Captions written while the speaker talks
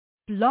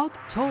Blog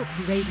Talk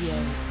Radio.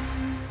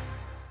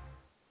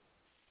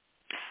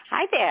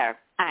 Hi there.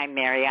 I'm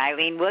Mary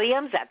Eileen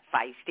Williams at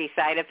Feisty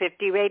Side of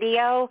 50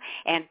 Radio,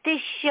 and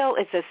this show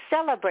is a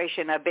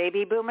celebration of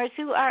baby boomers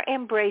who are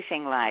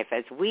embracing life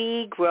as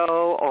we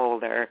grow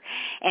older.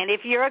 And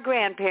if you're a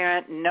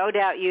grandparent, no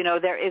doubt you know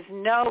there is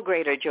no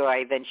greater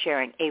joy than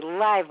sharing a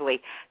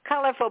lively,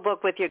 colorful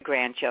book with your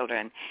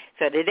grandchildren.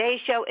 So today's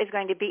show is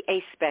going to be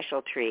a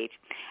special treat.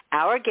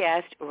 Our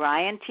guest,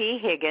 Ryan T.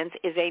 Higgins,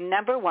 is a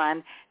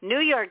 #1 New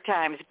York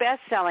Times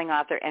best-selling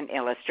author and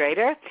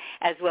illustrator,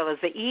 as well as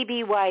the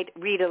E.B. White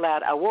Read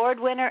Aloud Award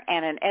winner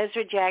and an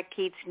Ezra Jack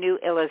Keats New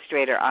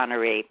Illustrator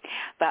honoree.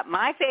 But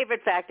my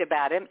favorite fact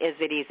about him is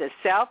that he's a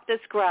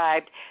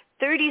self-described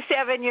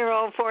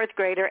 37-year-old fourth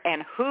grader,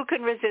 and who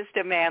can resist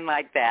a man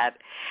like that?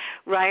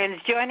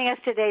 Ryan's joining us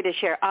today to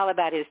share all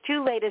about his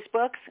 2 latest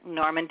books,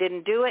 Norman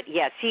Didn't Do It,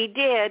 Yes He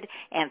Did,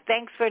 and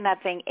Thanks for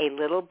Nothing, a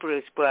Little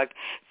Bruce book.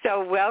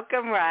 So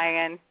welcome,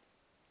 Ryan.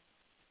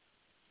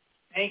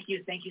 Thank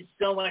you. Thank you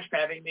so much for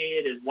having me.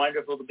 It is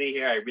wonderful to be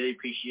here. I really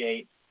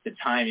appreciate the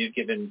time you've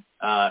given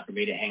for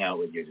me to hang out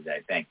with you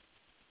today. Thanks.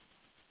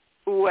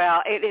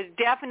 Well, it is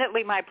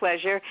definitely my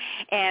pleasure.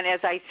 And as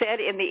I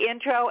said in the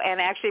intro and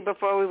actually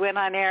before we went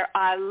on air,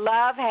 I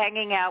love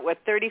hanging out with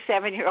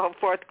 37-year-old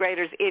fourth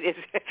graders. It is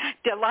a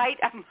delight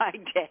of my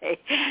day.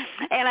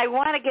 And I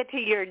want to get to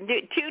your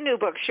 2 new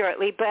books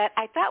shortly, but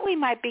I thought we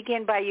might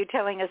begin by you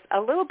telling us a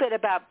little bit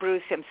about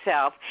Bruce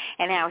himself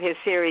and how his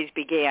series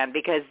began,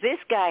 because this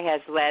guy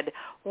has led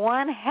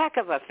one heck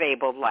of a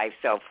fabled life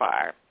so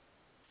far.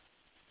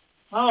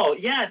 Oh,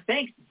 yeah,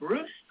 thanks.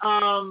 Bruce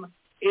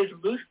is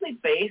loosely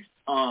based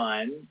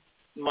on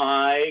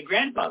my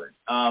grandfather,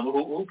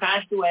 who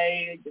passed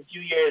away a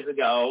few years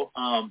ago.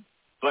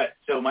 But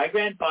so my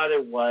grandfather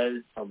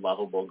was a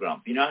lovable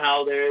grump. You know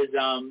how there's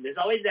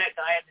always that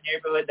guy in the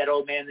neighborhood, that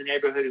old man in the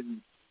neighborhood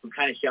who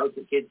kind of shouts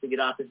at kids to get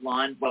off his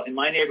lawn. Well, in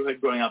my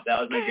neighborhood growing up, that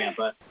was my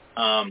grandpa.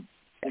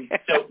 And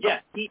so, yeah,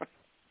 he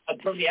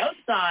from the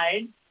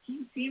outside,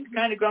 he seemed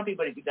kind of grumpy,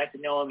 but if you got to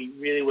know him, he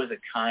really was a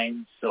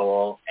kind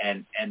soul.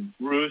 And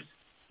Bruce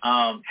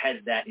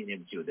has that in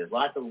him too. There's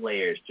lots of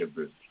layers to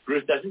Bruce.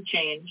 Bruce doesn't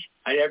change.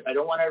 I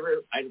don't want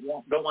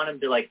him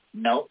to like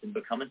melt and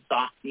become a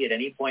softy at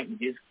any point in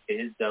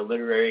his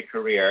literary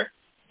career.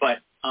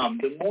 But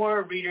the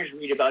more readers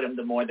read about him,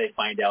 the more they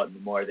find out, and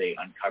the more they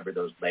uncover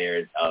those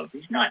layers of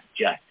he's not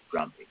just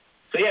grumpy.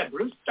 So yeah,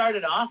 Bruce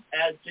started off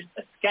as just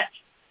a sketch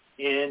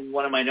in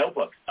one of my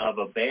notebooks of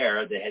a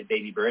bear that had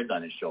baby birds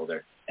on his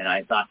shoulder, and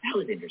I thought that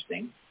was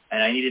interesting,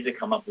 and I needed to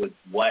come up with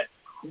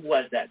who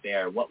was that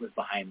bear, what was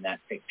behind that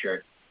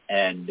picture,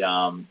 and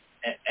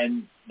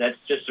that's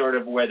just sort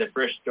of where the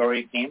first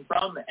story came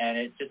from, and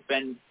it's just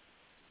been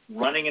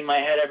running in my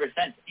head ever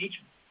since. Each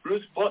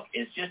Bruce book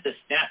is just a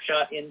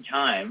snapshot in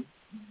time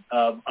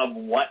of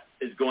what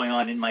is going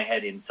on in my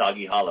head in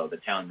Soggy Hollow, the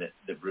town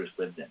that Bruce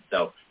lived in.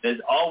 So there's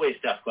always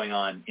stuff going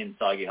on in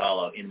Soggy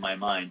Hollow in my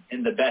mind,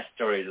 and the best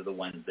stories are the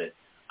ones that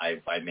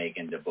I make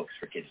into books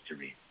for kids to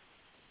read.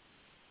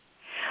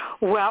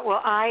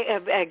 Well,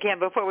 again,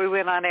 before we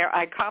went on air,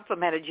 I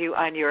complimented you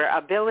on your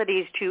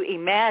abilities to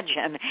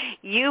imagine.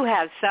 You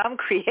have some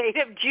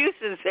creative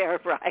juices there,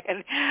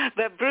 Brian.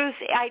 But Bruce,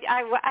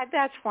 I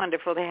that's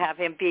wonderful to have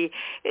him be,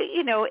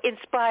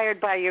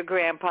 inspired by your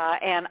grandpa.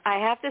 And I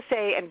have to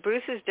say, in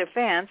Bruce's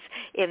defense,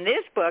 in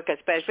this book,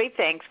 especially,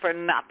 Thanks for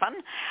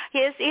Nothing,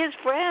 his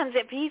friends,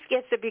 if he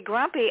gets to be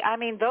grumpy, I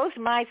mean, those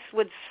mice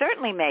would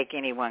certainly make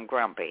anyone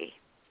grumpy.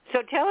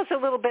 So tell us a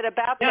little bit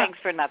about Thanks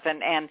for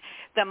Nothing and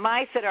the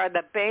mice that are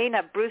the bane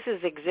of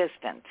Bruce's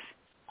existence.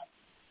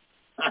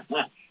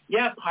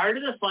 Yeah, part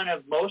of the fun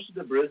of most of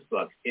the Bruce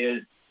books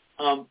is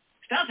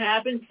stuff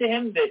happens to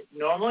him that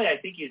normally I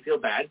think you'd feel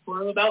bad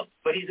for him about,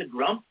 but he's a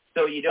grump,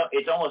 so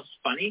it's almost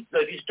funny.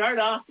 So if you start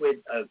off with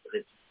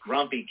this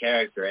grumpy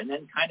character and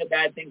then kind of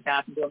bad things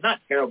happen to him,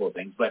 not terrible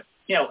things, but,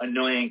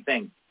 annoying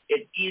things,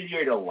 it's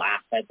easier to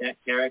laugh at that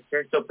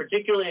character. So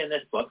particularly in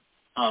this book,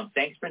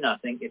 Thanks for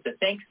Nothing. It's a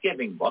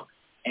Thanksgiving book,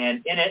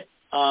 and in it,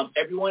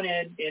 everyone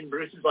in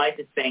Bruce's life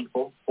is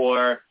thankful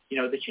for,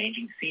 the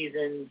changing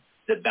seasons,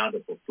 the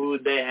bountiful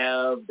food they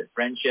have, the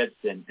friendships,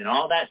 and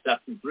all that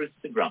stuff. And Bruce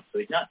is a grump, so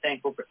he's not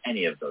thankful for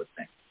any of those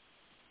things.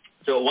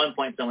 So at one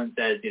point, someone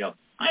says,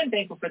 I'm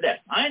thankful for this.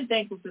 I'm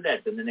thankful for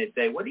this. And then they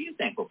say, what are you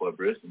thankful for,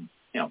 Bruce? And,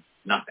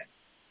 nothing.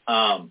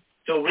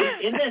 So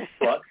in this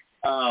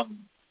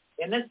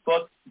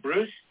book,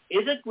 Bruce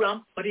is a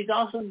grump, but he's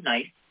also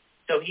nice.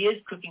 So he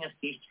is cooking a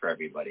feast for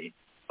everybody.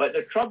 But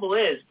the trouble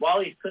is, while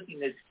he's cooking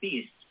this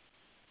feast,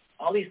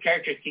 all these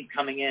characters keep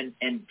coming in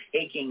and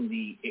taking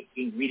the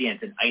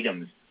ingredients and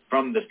items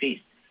from the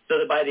feast. So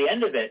that by the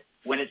end of it,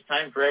 when it's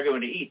time for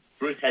everyone to eat,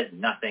 Bruce has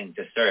nothing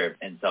to serve.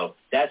 And so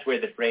that's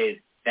where the phrase,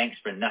 thanks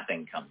for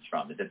nothing, comes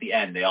from. Is at the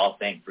end, they all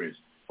thank Bruce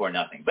for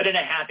nothing. But in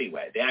a happy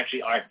way. They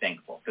actually are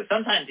thankful. Because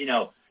sometimes,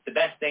 the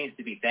best things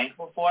to be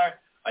thankful for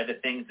are the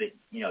things that,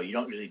 you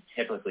don't really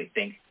typically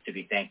think to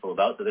be thankful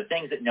about. So the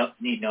things that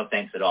need no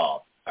thanks at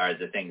all are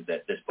the things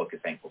that this book is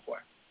thankful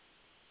for.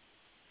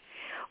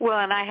 Well,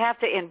 and I have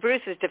to, in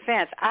Bruce's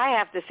defense, I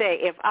have to say,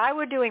 if I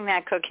were doing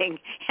that cooking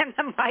and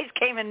the mice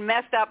came and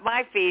messed up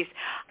my feast,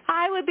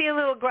 I would be a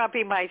little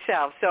grumpy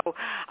myself. So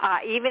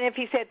even if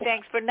he said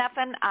thanks for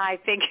nothing, I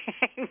think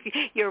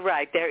you're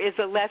right. There is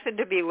a lesson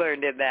to be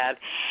learned in that.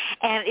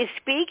 And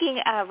speaking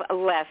of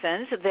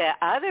lessons, the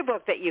other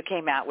book that you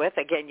came out with,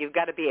 again, you've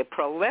got to be a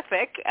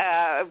prolific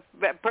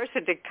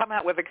person to come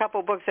out with a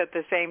couple books at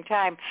the same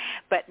time,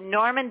 but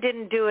Norman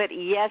Didn't Do It,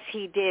 Yes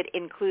He Did,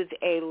 includes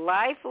a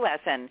life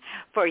lesson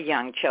for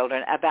young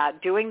children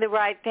about doing the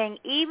right thing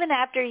even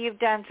after you've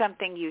done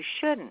something you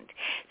shouldn't.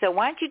 So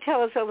why don't you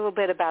tell us a little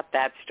bit about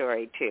that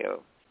story, too?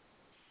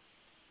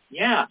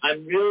 Yeah,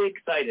 I'm really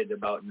excited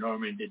about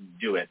Norman Didn't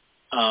Do It.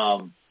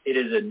 It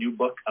is a new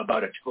book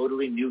about a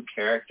totally new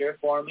character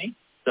for me,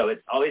 so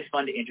it's always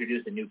fun to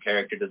introduce a new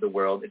character to the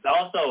world. It's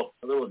also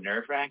a little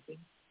nerve-wracking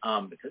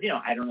because,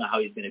 I don't know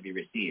how he's going to be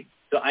received.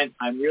 So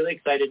I'm really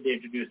excited to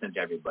introduce him to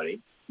everybody.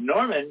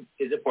 Norman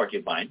is a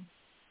porcupine,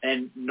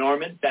 and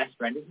Norman's best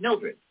friend is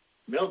Mildred.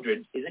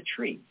 Mildred is a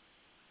tree.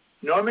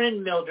 Norman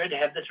and Mildred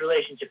have this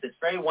relationship that's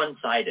very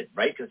one-sided,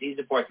 right? Because he's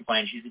a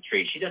porcupine, she's a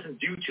tree. She doesn't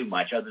do too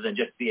much other than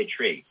just be a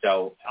tree.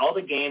 So all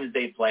the games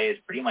they play is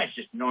pretty much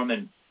just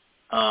Norman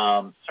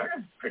sort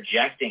of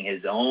projecting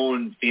his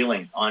own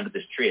feelings onto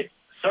this tree. It's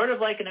sort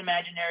of like an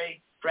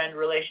imaginary friend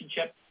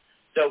relationship.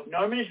 So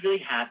Norman is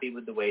really happy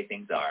with the way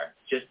things are.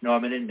 Just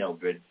Norman and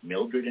Mildred,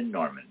 Mildred and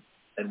Norman.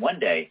 Then one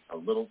day, a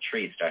little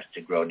tree starts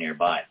to grow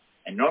nearby,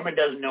 and Norman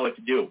doesn't know what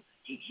to do.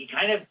 He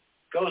kind of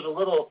goes a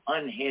little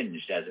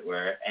unhinged, as it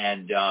were,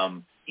 and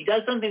he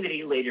does something that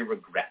he later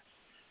regrets.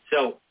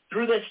 So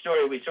through this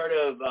story, we sort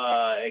of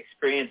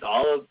experience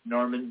all of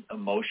Norman's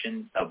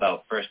emotions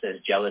about, first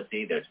there's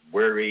jealousy, there's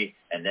worry,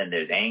 and then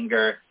there's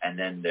anger, and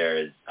then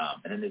there's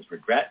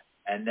regret,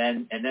 and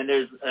then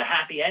there's a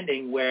happy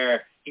ending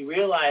where he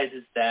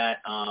realizes that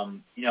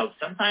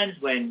sometimes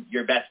when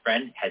your best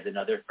friend has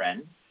another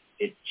friend,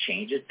 it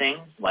changes things.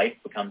 Life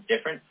becomes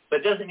different, but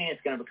it doesn't mean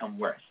it's going to become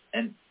worse.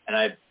 And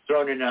I've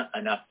thrown in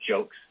enough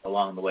jokes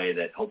along the way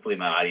that hopefully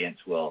my audience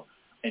will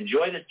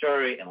enjoy the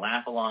story and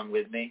laugh along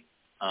with me.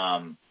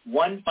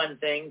 One fun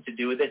thing to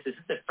do with this is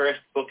the first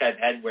book I've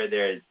had where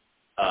there's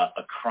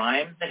a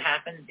crime that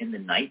happens in the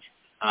night.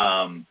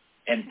 And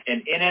in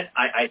it,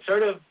 I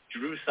sort of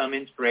drew some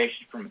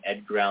inspiration from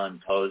Edgar Allan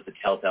Poe's The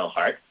Telltale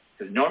Heart,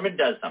 because Norman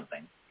does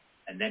something,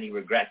 and then he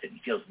regrets it. He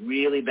feels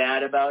really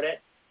bad about it,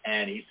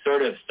 and he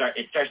sort of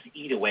it starts to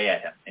eat away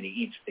at him, and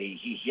he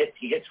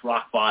hits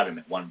rock bottom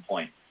at one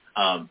point.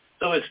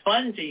 So it's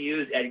fun to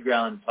use Edgar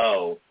Allan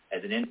Poe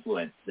as an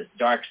influence, this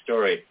dark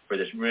story, for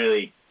this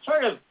really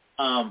sort of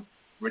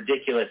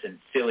ridiculous and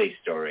silly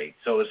story.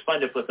 So it was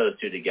fun to put those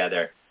two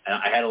together, and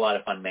I had a lot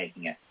of fun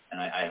making it, and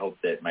I hope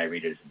that my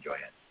readers enjoy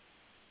it.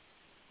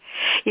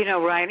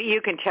 Ryan,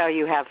 you can tell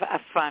you have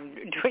fun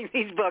doing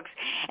these books,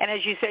 and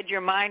as you said,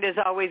 your mind is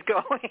always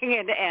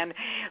going.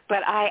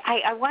 But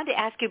I wanted to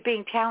ask you,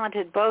 being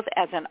talented both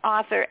as an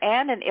author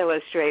and an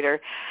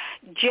illustrator,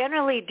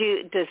 generally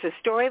does the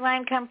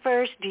storyline come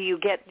first? Do you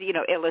get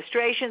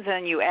illustrations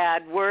and you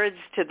add words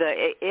to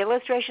the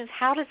illustrations?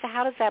 How does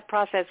that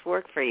process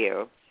work for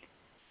you?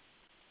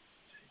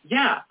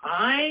 Yeah,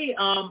 I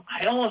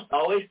almost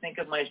always think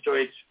of my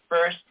stories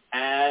first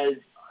as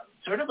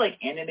sort of like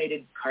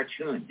animated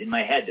cartoons in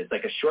my head. It's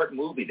like a short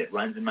movie that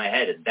runs in my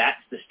head, and that's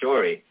the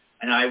story,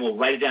 and I will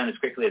write it down as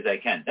quickly as I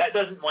can. That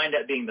doesn't wind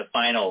up being the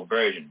final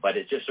version, but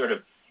it's just sort of,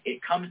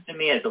 it comes to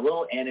me as a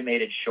little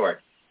animated short,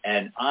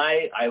 and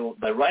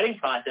the writing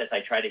process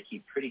I try to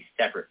keep pretty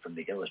separate from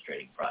the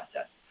illustrating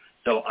process.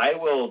 So I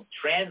will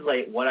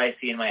translate what I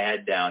see in my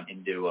head down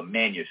into a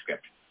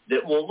manuscript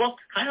that will look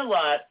kind of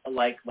like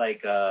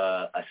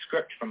a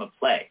script from a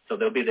play. So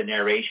there'll be the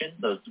narration,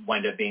 those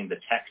wind up being the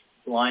text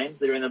lines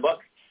that are in the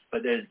book,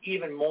 but there's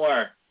even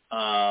more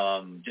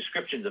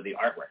descriptions of the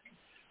artwork.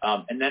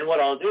 And then what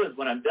I'll do is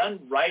when I'm done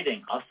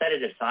writing, I'll set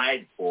it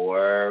aside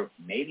for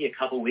maybe a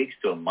couple weeks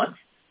to a month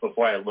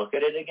before I look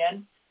at it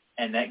again.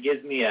 And that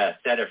gives me a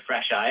set of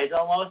fresh eyes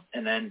almost.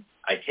 And then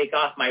I take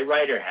off my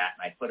writer hat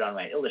and I put on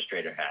my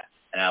illustrator hat,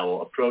 and I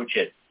will approach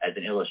it as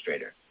an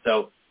illustrator.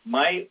 So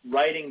my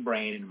writing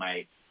brain and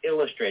my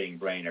illustrating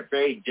brain are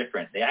very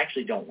different. They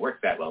actually don't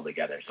work that well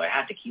together. So I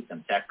have to keep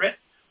them separate.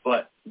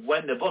 But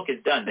when the book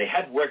is done, they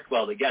have worked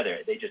well together.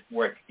 They just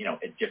work,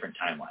 at different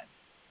timelines.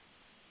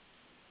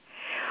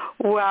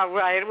 Well,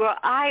 right. Well,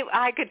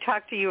 I could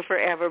talk to you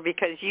forever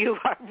because you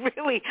are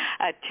really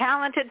a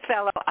talented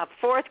fellow, a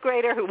fourth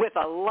grader with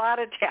a lot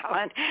of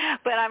talent.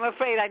 But I'm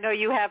afraid I know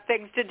you have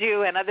things to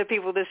do and other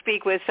people to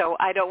speak with, so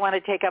I don't want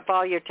to take up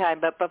all your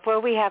time. But before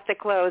we have to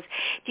close,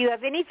 do you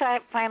have any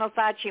final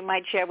thoughts you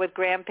might share with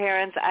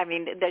grandparents? I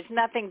mean, there's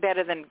nothing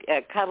better than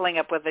cuddling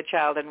up with a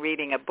child and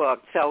reading a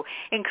book. So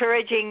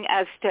encouraging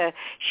us to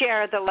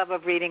share the love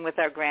of reading with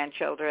our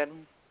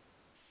grandchildren.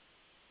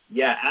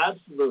 Yeah,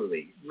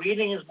 absolutely.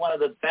 Reading is one of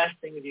the best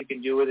things you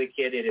can do with a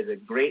kid. It is a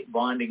great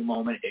bonding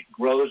moment. It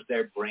grows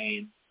their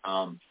brain.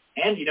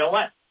 And you know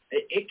what?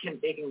 It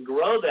can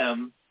grow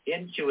them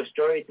into a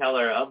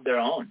storyteller of their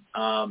own.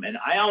 And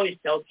I always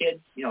tell kids,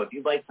 if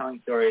you like telling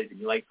stories and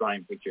you like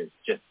drawing pictures,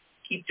 just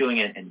keep doing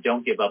it and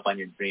don't give up on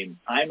your dreams.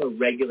 I'm a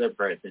regular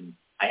person.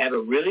 I have a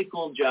really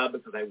cool job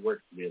because I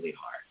work really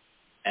hard.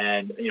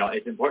 And,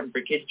 it's important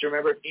for kids to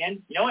remember,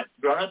 and you know what,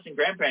 grown-ups and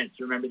grandparents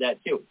to remember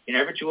that too. You're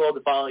never too old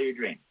to follow your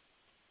dreams.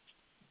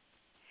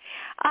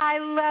 I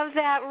love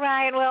that,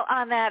 Ryan. Well,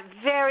 on that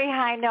very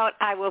high note,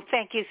 I will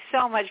thank you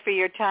so much for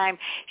your time,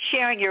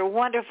 sharing your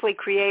wonderfully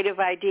creative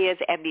ideas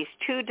and these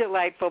two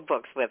delightful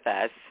books with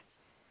us.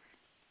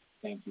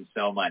 Thank you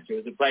so much. It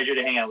was a pleasure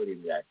to hang out with you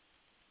today.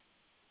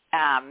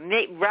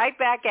 Right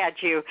back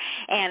at you.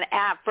 And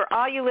for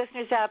all you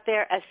listeners out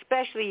there,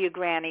 especially you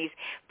grannies,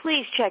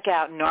 please check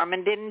out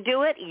Norman Didn't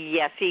Do It.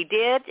 Yes, he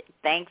did.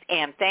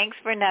 Thanks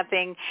for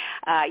nothing.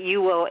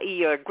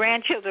 Your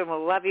grandchildren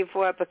will love you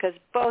for it because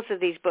both of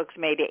these books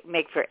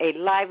make for a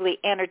lively,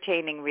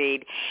 entertaining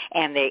read,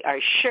 and they are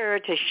sure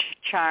to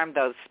charm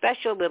those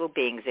special little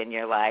beings in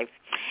your life.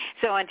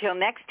 So until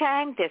next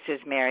time, this is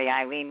Mary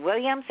Eileen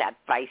Williams at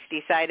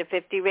Feisty Side of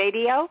 50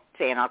 Radio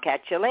saying I'll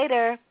catch you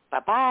later.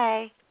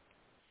 Bye-bye.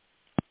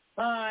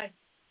 Bye.